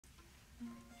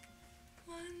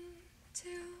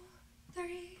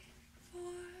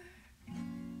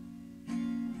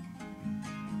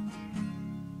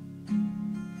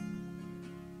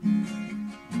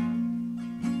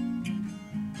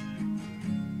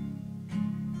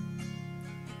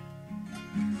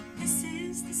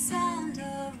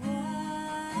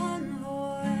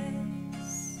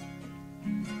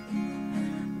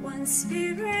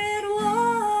Spirit,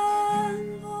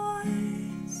 one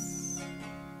voice,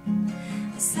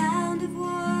 the sound of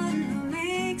one who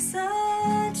makes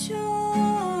a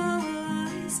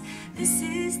choice. This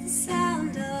is the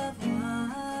sound of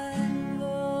one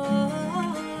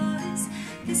voice.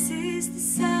 This is the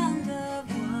sound of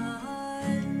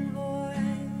one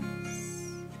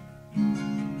voice.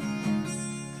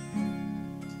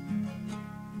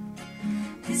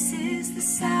 This is the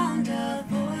sound of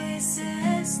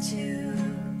voices too.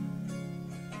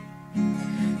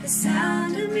 The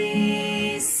sound of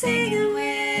me singing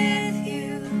with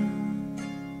you,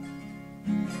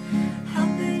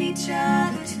 helping each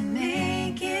other to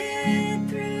make it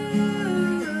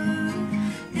through.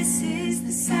 This is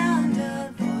the sound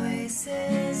of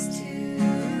voices too.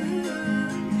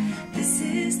 This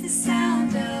is the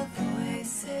sound of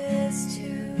voices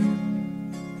too.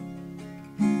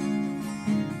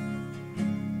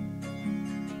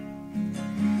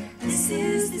 This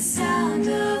is the sound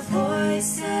of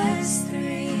voices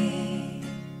three,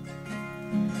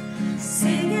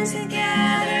 singing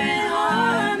together in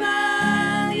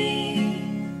harmony,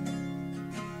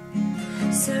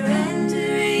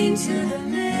 surrendering to the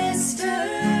mystery.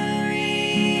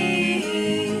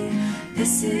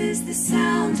 This is the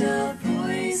sound of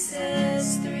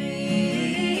voices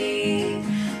three.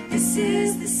 This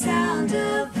is the sound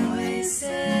of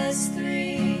voices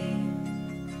three.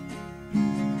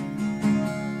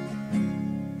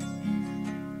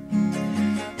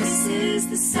 This is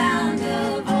the sound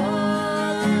of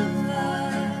all of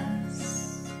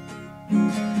us,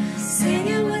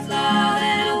 singing with love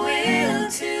and a will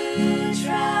to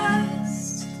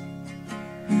trust.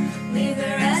 Leave the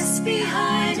rest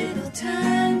behind, it'll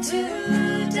turn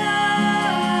to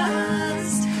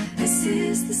dust. This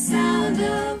is the sound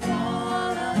of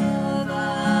all of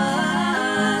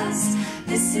us.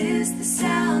 This is the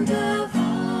sound of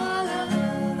all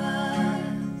of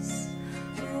us.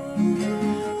 Ooh.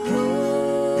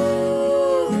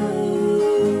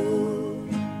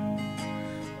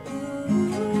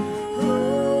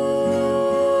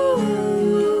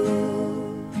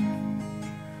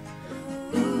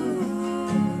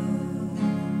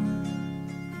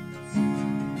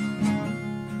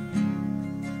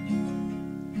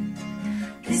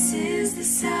 This is the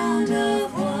sound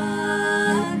of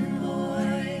one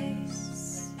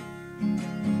voice,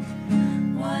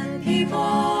 one people,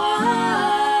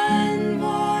 one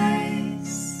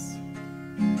voice,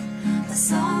 a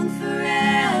song for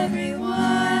every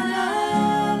one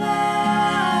of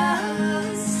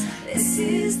us. This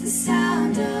is the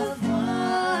sound of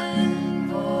one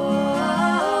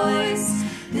voice.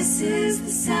 This is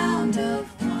the sound of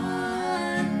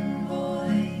one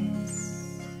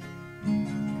voice.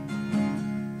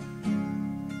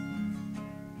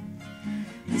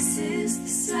 This is the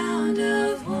sound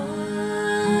of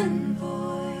one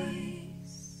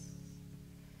voice,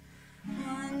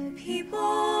 one people,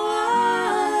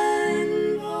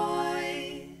 one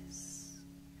voice,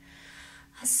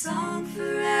 a song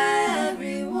for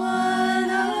every one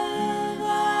of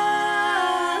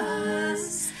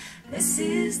us. This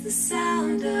is the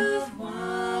sound of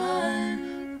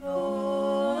one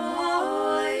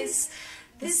voice.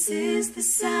 This is the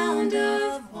sound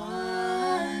of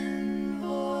one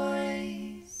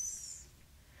voice.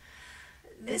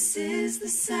 This is the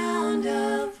sound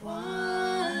of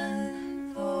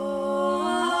one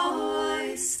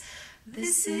voice.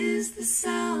 This is the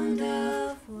sound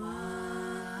of one.